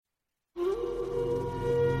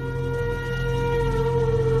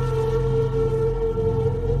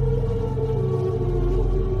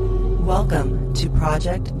to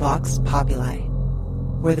Project Vox Populi,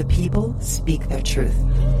 where the people speak their truth.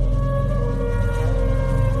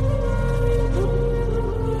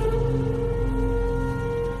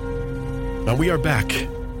 And we are back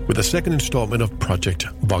with the second installment of Project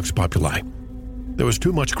Vox Populi. There was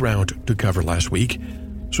too much ground to cover last week,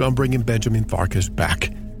 so I'm bringing Benjamin Farkas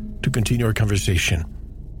back to continue our conversation,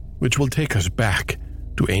 which will take us back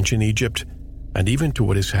to ancient Egypt and even to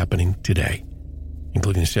what is happening today,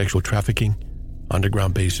 including sexual trafficking,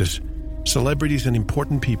 underground bases, celebrities, and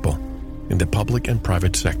important people in the public and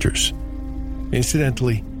private sectors.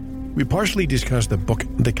 Incidentally, we partially discussed the book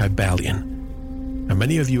The Kybalion, and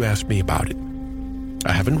many of you asked me about it.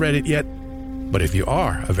 I haven't read it yet, but if you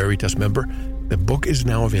are a Veritas member, the book is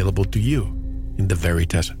now available to you in the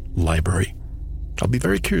Veritas library. I'll be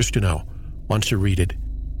very curious to know, once you read it,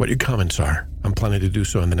 what your comments are. I'm planning to do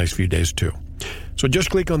so in the next few days too. So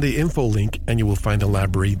just click on the info link and you will find the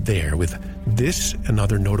library there with this and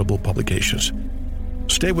other notable publications.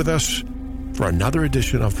 Stay with us for another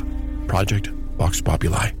edition of Project Vox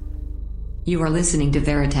Populi. You are listening to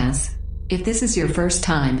Veritas. If this is your first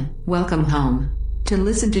time, welcome home. To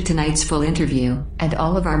listen to tonight's full interview and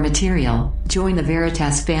all of our material, join the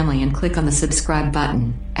Veritas family and click on the subscribe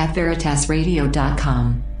button at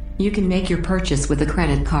veritasradio.com. You can make your purchase with a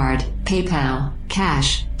credit card, PayPal,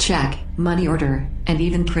 cash, check, money order, and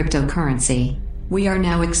even cryptocurrency. We are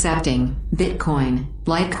now accepting Bitcoin,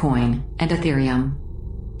 Litecoin, and Ethereum.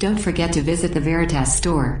 Don't forget to visit the Veritas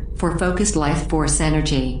store for Focused Life Force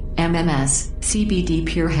Energy, MMS, CBD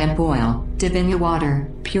Pure Hemp Oil, Divinia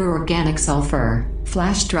Water, Pure Organic Sulfur,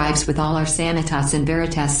 flash drives with all our Sanitas and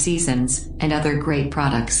Veritas seasons, and other great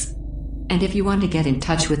products. And if you want to get in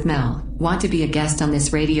touch with Mel, want to be a guest on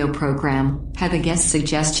this radio program, have a guest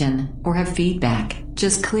suggestion, or have feedback,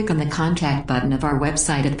 just click on the contact button of our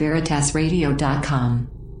website at veritasradio.com.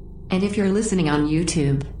 And if you're listening on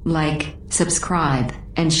YouTube, like, subscribe,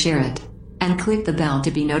 and share it. And click the bell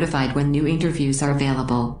to be notified when new interviews are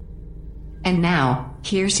available. And now,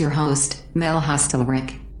 here's your host, Mel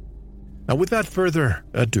Hostelrick. Now, without further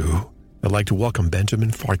ado, I'd like to welcome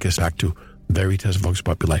Benjamin Farkas back to Veritas Vox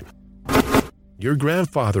Populi. Your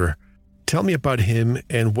grandfather, tell me about him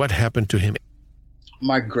and what happened to him.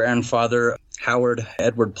 My grandfather, Edward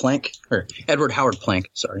Howard Planck,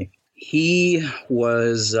 sorry. He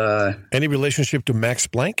was... Any relationship to Max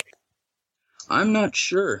Planck? I'm not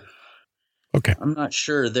sure. Okay. I'm not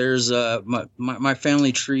sure. There's my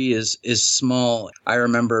family tree is small. I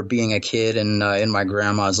remember being a kid and in my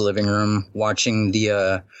grandma's living room watching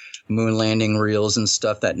the moon landing reels and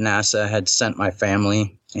stuff that NASA had sent my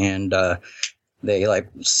family, and they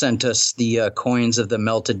sent us the coins of the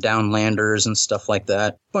melted down landers and stuff like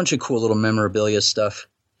that. Bunch of cool little memorabilia stuff.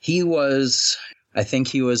 I think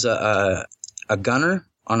he was a gunner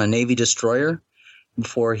on a Navy destroyer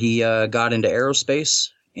before he got into aerospace,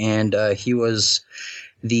 and he was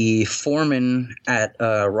the foreman at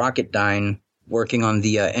Rocketdyne working on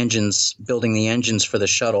the engines, building the engines for the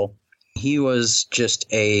shuttle. He was just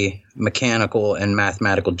a mechanical and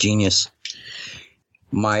mathematical genius.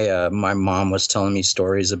 My mom was telling me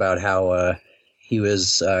stories about how he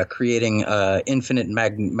was creating infinite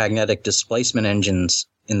magnetic displacement engines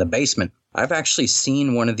in the basement. I've actually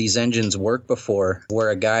seen one of these engines work before,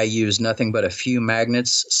 where a guy used nothing but a few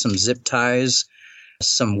magnets, some zip ties,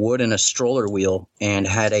 some wood, and a stroller wheel, and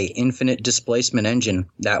had a infinite displacement engine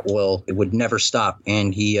that would never stop.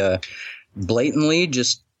 And he blatantly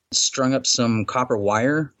just strung up some copper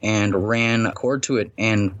wire and ran a cord to it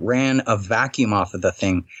and ran a vacuum off of the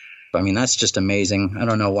thing. I mean, that's just amazing. I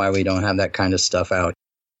don't know why we don't have that kind of stuff out.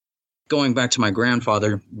 Going back to my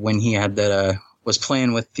grandfather, when he had that was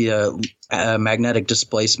playing with the magnetic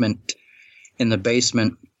displacement in the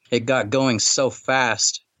basement, it got going so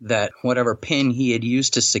fast that whatever pin he had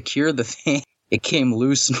used to secure the thing, it came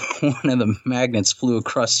loose and one of the magnets flew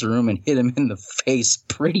across the room and hit him in the face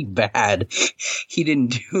pretty bad. He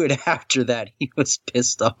didn't do it after that. He was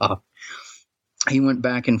pissed off. He went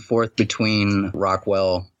back and forth between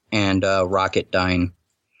Rockwell and Rocketdyne,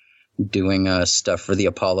 doing stuff for the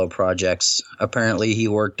Apollo projects. Apparently he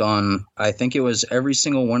worked on, I think it was every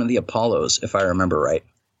single one of the Apollos, if I remember right,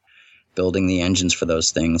 building the engines for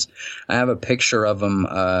those things. I have a picture of him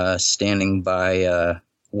standing by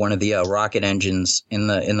one of the rocket engines in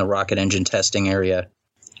the rocket engine testing area.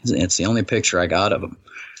 It's the only picture I got of him.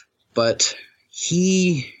 But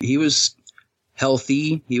he was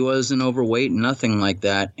healthy. He wasn't overweight, nothing like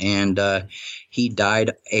that. And he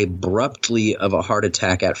died abruptly of a heart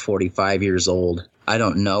attack at 45 years old. I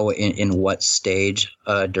don't know in what stage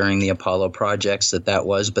during the Apollo projects that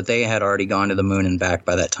was, but they had already gone to the moon and back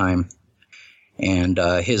by that time. And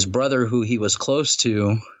his brother, who he was close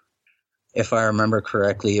to, if I remember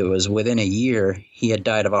correctly, it was within a year, he had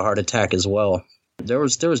died of a heart attack as well. There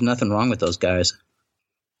was nothing wrong with those guys.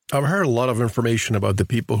 I've heard a lot of information about the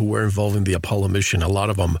people who were involved in the Apollo mission. A lot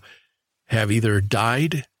of them have either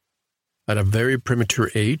died at a very premature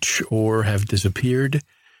age or have disappeared.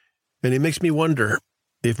 And it makes me wonder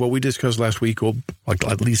if what we discussed last week, or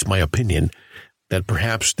at least my opinion, that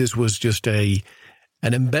perhaps this was just an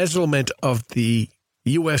embezzlement of the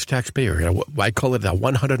U.S. taxpayer. I call it a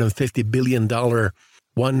 $150 billion,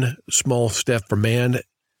 one small step for man,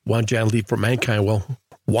 one giant leap for mankind. Well,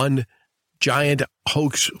 one giant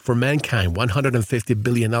hoax for mankind, $150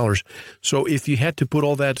 billion. So if you had to put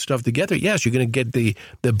all that stuff together, yes, you're going to get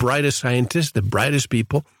the brightest scientists, the brightest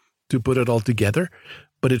people to put it all together,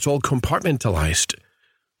 but it's all compartmentalized.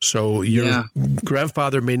 So your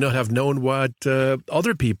grandfather may not have known what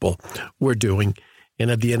other people were doing. And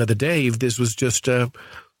at the end of the day, if this was just to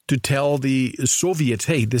tell the Soviets,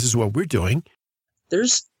 hey, this is what we're doing.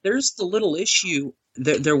 There's the little issue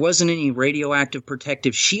that there wasn't any radioactive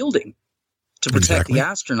protective shielding to protect the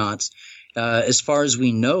astronauts. As far as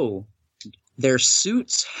we know, their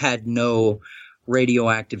suits had no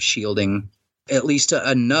radioactive shielding, at least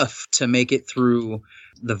enough to make it through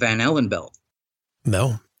the Van Allen belt.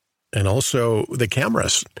 No. And also the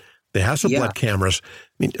cameras, the Hasselblad cameras.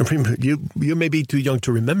 I mean, you may be too young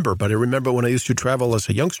to remember, but I remember when I used to travel as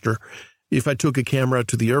a youngster, if I took a camera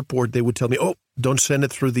to the airport, they would tell me, oh, don't send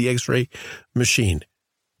it through the X-ray machine.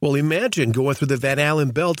 Well, imagine going through the Van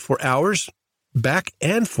Allen belt for hours, back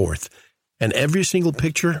and forth, and every single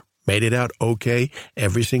picture made it out okay.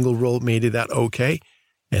 Every single roll made it out okay.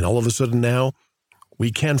 And all of a sudden now, we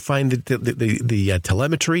can't find the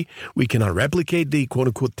telemetry. We cannot replicate the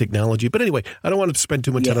quote-unquote technology. But anyway, I don't want to spend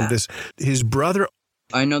too much time on this. His brother...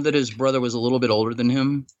 I know that his brother was a little bit older than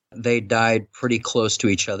him. They died pretty close to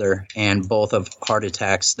each other, and both of heart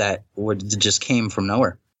attacks that just came from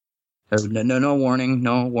nowhere. There was no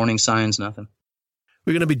warning signs, nothing.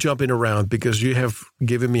 We're going to be jumping around because you have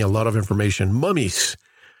given me a lot of information. Mummies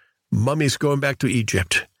going back to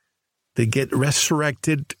Egypt. They get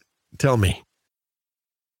resurrected. Tell me.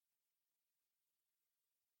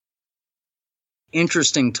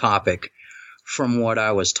 Interesting topic from what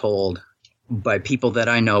I was told by people that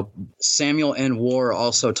I know. Samuel N. War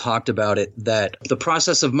also talked about it, that the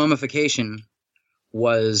process of mummification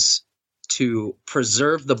was to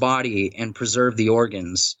preserve the body and preserve the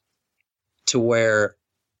organs to where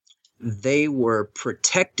they were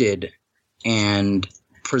protected and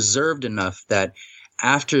preserved enough that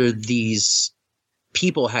after these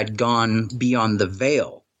people had gone beyond the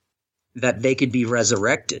veil, that they could be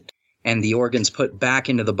resurrected and the organs put back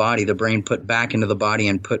into the body, the brain put back into the body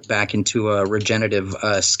and put back into a regenerative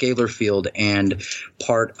scalar field. And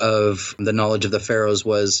part of the knowledge of the pharaohs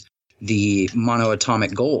was the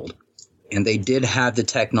monoatomic gold. And they did have the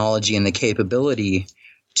technology and the capability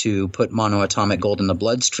to put monoatomic gold in the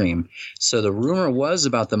bloodstream. So the rumor was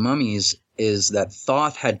about the mummies is that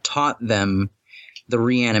Thoth had taught them the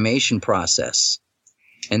reanimation process.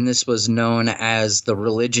 And this was known as the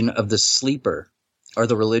religion of the sleeper, or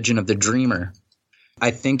the religion of the dreamer.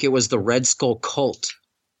 I think it was the Red Skull cult.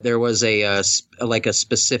 There was a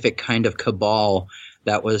specific kind of cabal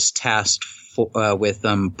that was tasked with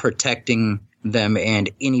protecting them and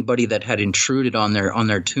anybody that had intruded on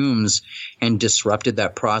their tombs and disrupted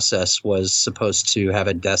that process was supposed to have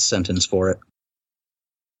a death sentence for it.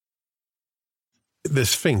 The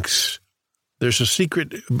Sphinx. There's a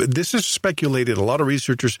secret. This is speculated. A lot of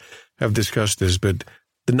researchers have discussed this, but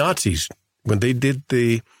the Nazis, when they did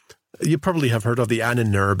you probably have heard of the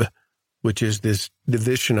Ahnenerbe, which is this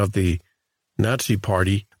division of the Nazi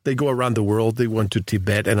party. They go around the world. They went to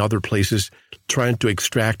Tibet and other places trying to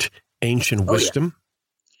extract ancient wisdom.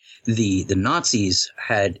 The Nazis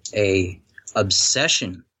had a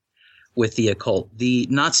obsession with the occult. The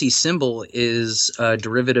Nazi symbol is a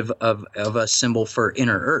derivative of a symbol for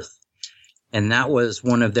inner earth. And that was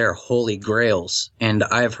one of their holy grails. And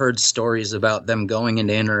I've heard stories about them going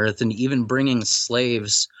into inner earth and even bringing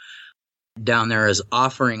slaves down there as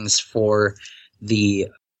offerings for the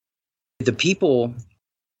people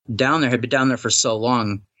down there. Had been down there for so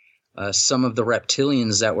long. Some of the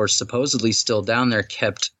reptilians that were supposedly still down there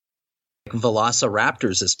kept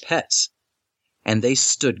velociraptors as pets. And they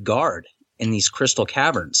stood guard in these crystal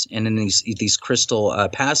caverns and in these crystal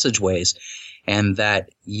passageways. And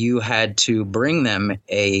that you had to bring them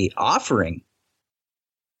a offering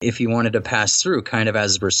if you wanted to pass through, kind of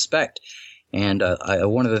as respect. And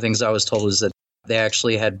one of the things I was told was that they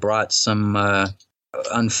actually had brought some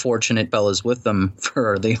unfortunate fellas with them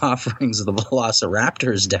for the offerings of the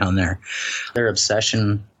velociraptors down there. Their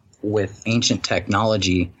obsession with ancient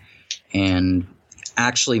technology and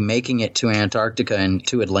actually making it to Antarctica and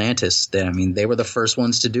to Atlantis. I mean, they were the first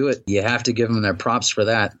ones to do it. You have to give them their props for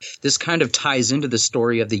that. This kind of ties into the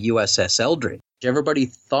story of the USS Eldridge. Everybody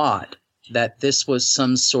thought that this was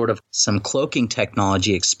some cloaking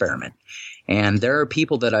technology experiment. And there are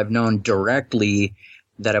people that I've known directly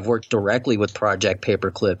that have worked directly with Project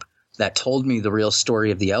Paperclip that told me the real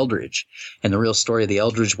story of the Eldridge. And the real story of the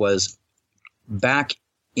Eldridge was back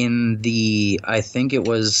in I think it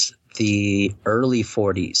was the early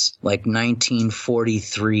 40s, like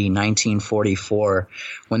 1943, 1944,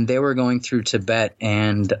 when they were going through Tibet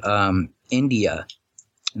and India.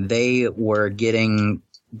 They were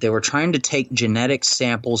trying to take genetic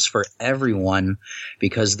samples for everyone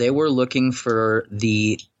because they were looking for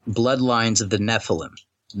the bloodlines of the Nephilim.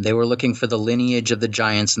 They were looking for the lineage of the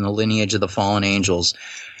giants and the lineage of the fallen angels.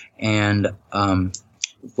 And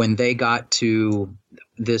when they got to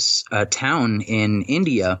this town in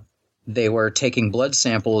India, they were taking blood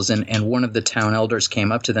samples, and one of the town elders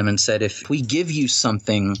came up to them and said, if we give you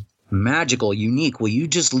something magical, unique, will you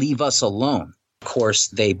just leave us alone? Of course,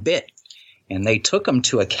 they bit, and they took them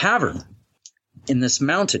to a cavern in this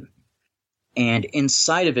mountain. And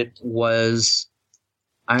inside of it was,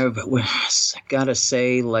 I've got to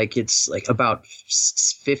say, like it's like about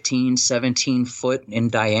 15, 17 foot in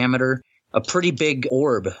diameter, a pretty big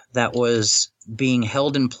orb that was being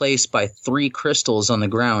held in place by 3 crystals on the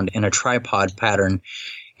ground in a tripod pattern.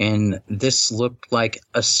 And this looked like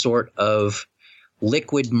a sort of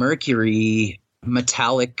liquid mercury,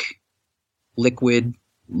 metallic liquid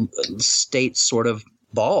state sort of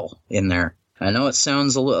ball in there. I know it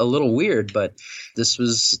sounds a little weird, but this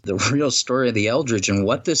was the real story of the Eldridge. And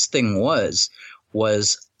what this thing was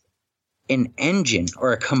an engine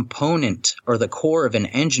or a component or the core of an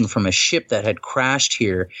engine from a ship that had crashed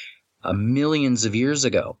here millions of years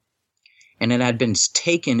ago. And it had been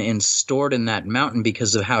taken and stored in that mountain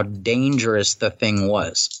because of how dangerous the thing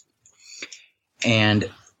was. And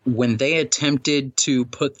when they attempted to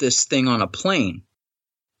put this thing on a plane,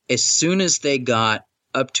 as soon as they got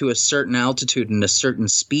up to a certain altitude and a certain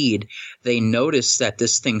speed, they noticed that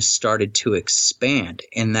this thing started to expand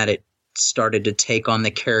and that it started to take on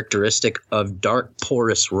the characteristic of dark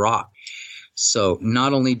porous rock. So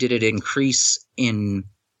not only did it increase in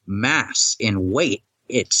mass, in weight,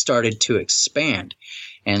 it started to expand.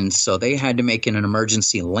 And so they had to make an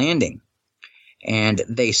emergency landing. And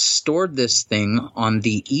they stored this thing on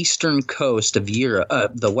the eastern coast of Europe,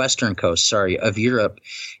 the western coast, of Europe,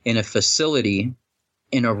 in a facility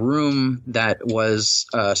in a room that was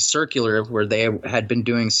circular, where they had been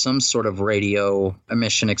doing some sort of radio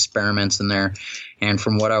emission experiments in there. And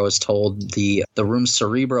from what I was told, the room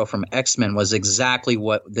Cerebro from X-Men was exactly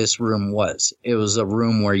what this room was. It was a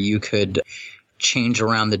room where you could change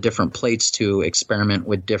around the different plates to experiment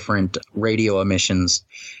with different radio emissions.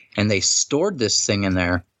 And they stored this thing in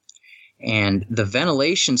there. And the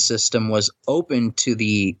ventilation system was open to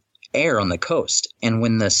the air on the coast. And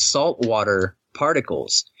when the saltwater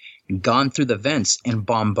particles gone through the vents and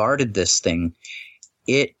bombarded this thing,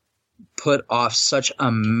 it put off such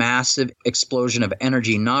a massive explosion of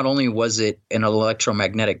energy. Not only was it an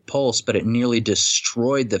electromagnetic pulse, but it nearly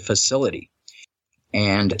destroyed the facility.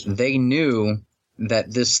 And they knew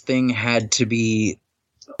that this thing had to be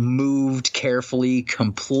moved carefully,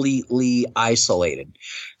 completely isolated.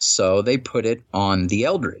 So they put it on the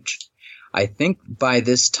Eldridge. I think by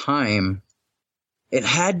this time, it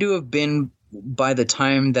had to have been by the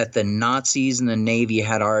time that the Nazis and the Navy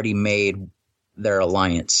had already made their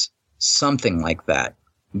alliance, something like that.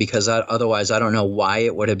 Because otherwise, I don't know why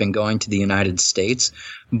it would have been going to the United States,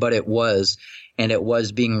 but it was, and it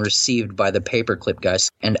was being received by the Paperclip guys.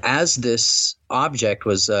 And as this object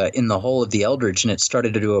was in the hull of the Eldridge and it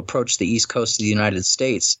started to approach the east coast of the United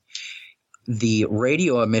States, the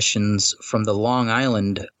radio emissions from the Long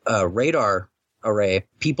Island radar array,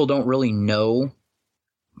 people don't really know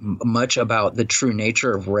much about the true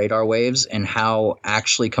nature of radar waves and how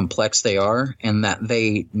actually complex they are, and that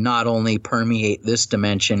they not only permeate this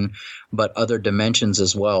dimension, but other dimensions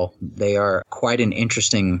as well. They are quite an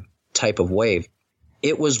interesting type of wave.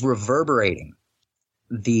 It was reverberating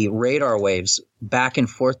the radar waves back and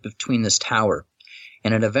forth between this tower,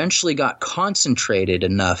 and it eventually got concentrated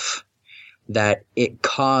enough that it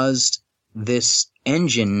caused this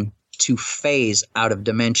engine to phase out of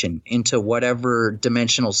dimension into whatever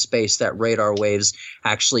dimensional space that radar waves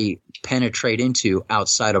actually penetrate into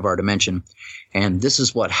outside of our dimension. And this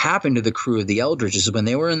is what happened to the crew of the Eldridge, is when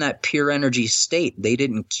they were in that pure energy state, they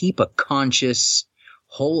didn't keep a conscious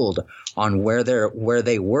hold on where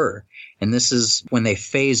they were. And this is when they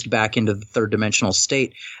phased back into the third dimensional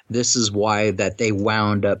state. This is why that they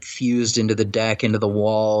wound up fused into the deck, into the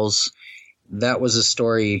walls. That was a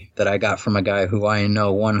story that I got from a guy who I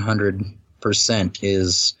know 100%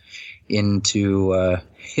 is into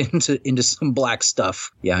some black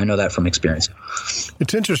stuff. Yeah, I know that from experience.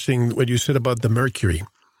 It's interesting what you said about the mercury,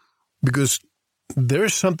 because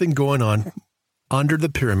there's something going on under the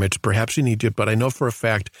pyramids, perhaps in Egypt, but I know for a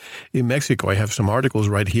fact in Mexico. I have some articles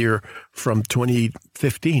right here from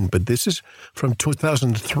 2015, but this is from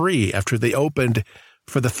 2003, after they opened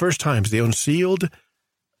for the first time. They unsealed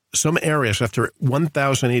some areas after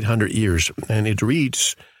 1,800 years, and it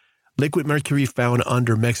reads, liquid mercury found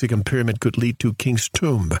under Mexican pyramid could lead to king's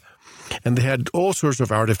tomb. And they had all sorts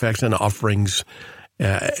of artifacts and offerings,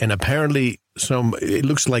 and apparently it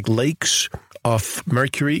looks like lakes of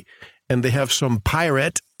mercury, and they have some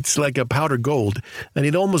pyrite. It's like a powder gold, and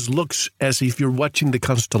it almost looks as if you're watching the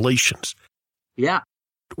constellations. Yeah.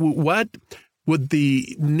 What would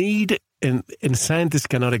the need, and scientists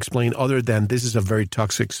cannot explain other than this is a very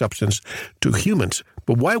toxic substance to humans,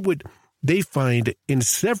 but why would they find in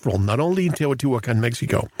several, not only in Teotihuacan,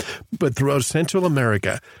 Mexico, but throughout Central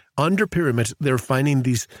America, under pyramids, they're finding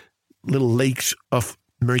these little lakes of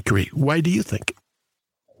mercury? Why do you think?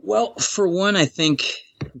 Well, for one, I think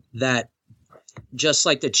that just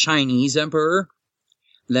like the Chinese emperor,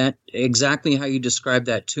 that exactly how you described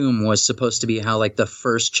that tomb was supposed to be how like the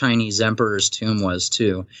first Chinese emperor's tomb was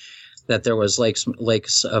too. That there was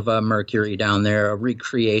lakes of mercury down there, a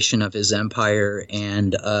recreation of his empire,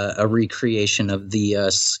 and a recreation of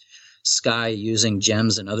the sky using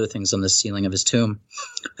gems and other things on the ceiling of his tomb.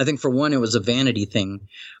 I think for one, it was a vanity thing,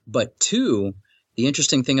 but two, the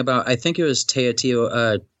interesting thing about, I think it was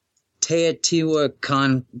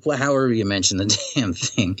Teotihuacan, however you mention the damn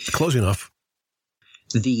thing. Close enough.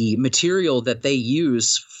 The material that they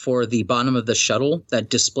use for the bottom of the shuttle that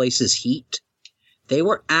displaces heat, they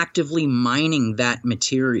were actively mining that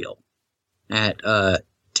material at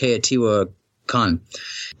Teotihuacan.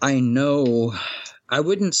 I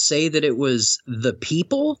wouldn't say that it was the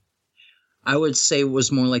people. I would say it was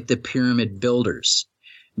more like the pyramid builders,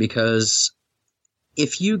 because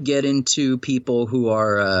if you get into people who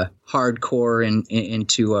are hardcore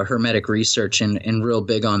into hermetic research and real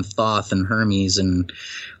big on Thoth and Hermes, and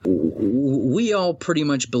we all pretty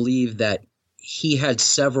much believe that he had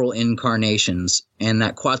several incarnations, and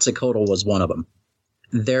that Quetzalcoatl was one of them.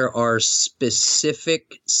 There are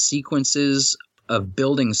specific sequences of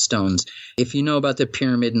building stones. If you know about the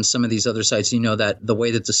pyramid and some of these other sites, you know that the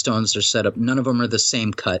way that the stones are set up, none of them are the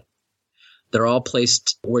same cut. They're all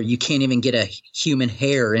placed where you can't even get a human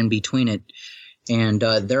hair in between it. And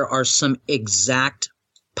there are some exact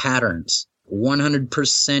patterns,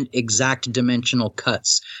 100% exact dimensional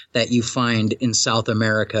cuts that you find in South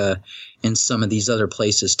America and some of these other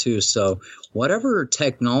places too. So whatever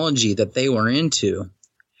technology that they were into,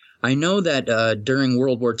 I know that during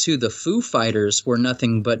World War II, the Foo Fighters were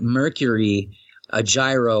nothing but mercury, a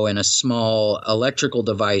gyro, and a small electrical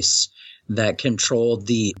device that controlled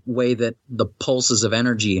the way that the pulses of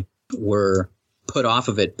energy were put off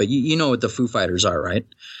of it. But you know what the Foo Fighters are, right?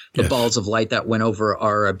 The Yes. balls of light that went over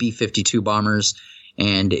our B-52 bombers,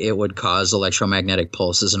 and it would cause electromagnetic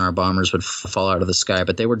pulses, and our bombers would fall out of the sky.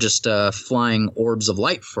 But they were just flying orbs of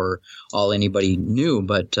light for all anybody knew.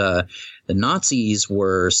 But the Nazis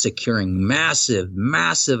were securing massive,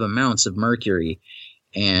 massive amounts of mercury.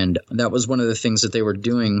 And that was one of the things that they were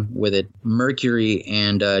doing with it. Mercury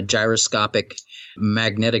and gyroscopic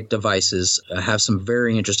magnetic devices have some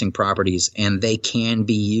very interesting properties, and they can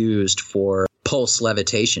be used for pulse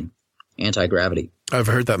levitation, anti-gravity. I've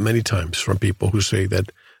heard that many times from people who say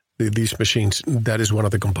that these machines, that is one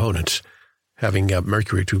of the components, having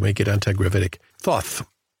mercury to make it anti-gravitic. Thoth,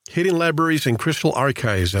 hidden libraries and crystal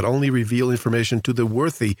archives that only reveal information to the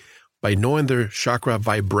worthy by knowing their chakra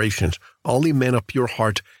vibrations. Only men of pure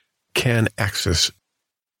heart can access.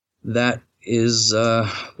 That is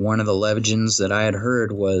one of the legends that I had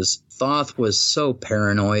heard was Thoth was so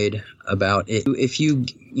paranoid about it. If you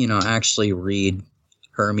actually read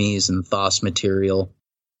Hermes and Thoth's material,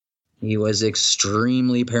 he was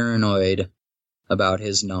extremely paranoid about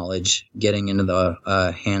his knowledge getting into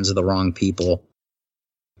the hands of the wrong people.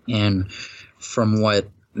 And from what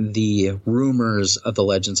the rumors of the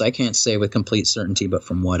legends, I can't say with complete certainty, but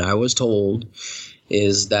from what I was told,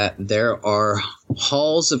 is that there are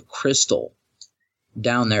halls of crystal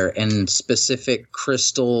down there, and specific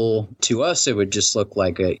crystal, to us it would just look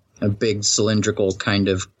like a big cylindrical kind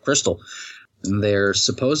of crystal. And they're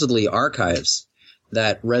supposedly archives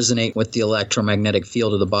that resonate with the electromagnetic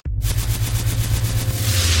field of the body.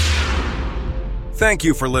 Thank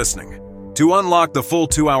you for listening. To unlock the full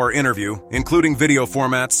 2-hour interview, including video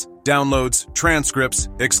formats, downloads, transcripts,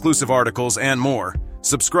 exclusive articles, and more,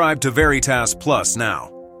 subscribe to Veritas Plus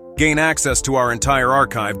now. Gain access to our entire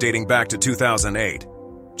archive dating back to 2008.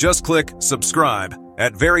 Just click subscribe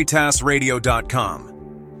at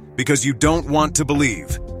veritasradio.com. Because you don't want to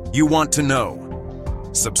believe, you want to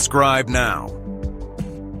know. Subscribe now.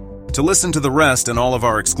 To listen to the rest and all of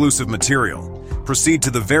our exclusive material, proceed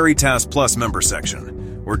to the Veritas Plus member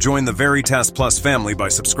section, or join the Veritas Plus family by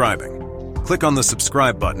subscribing. Click on the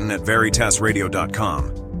subscribe button at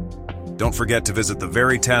veritasradio.com. Don't forget to visit the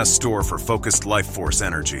Veritas store for focused life force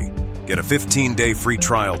energy. Get a 15-day free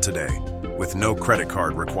trial today, with no credit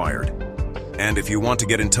card required. And if you want to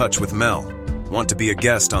get in touch with Mel, want to be a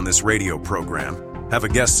guest on this radio program, have a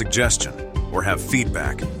guest suggestion, or have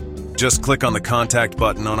feedback, just click on the contact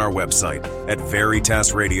button on our website at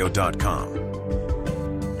veritasradio.com.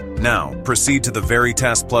 Now, proceed to the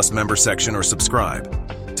Veritas Plus member section or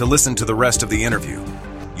subscribe to listen to the rest of the interview.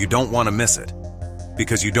 You don't want to miss it.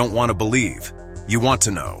 Because you don't want to believe, you want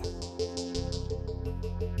to know.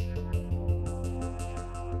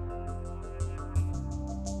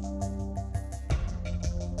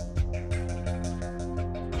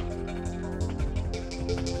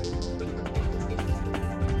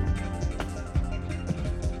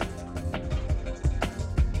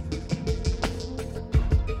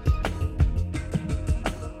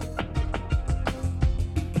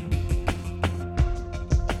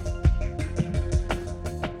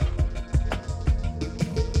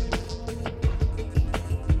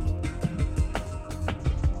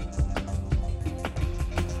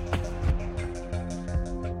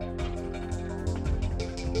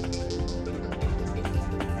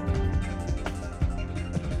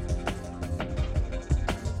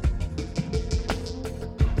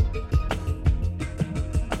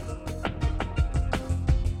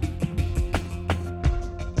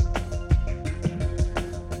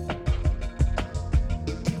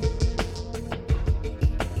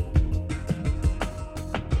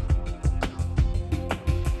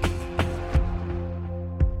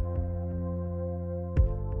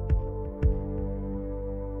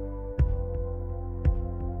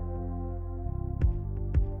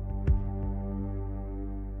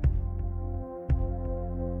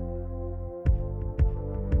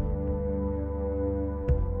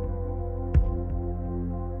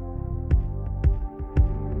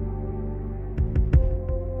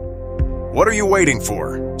 What are you waiting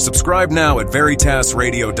for? Subscribe now at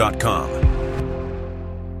veritasradio.com.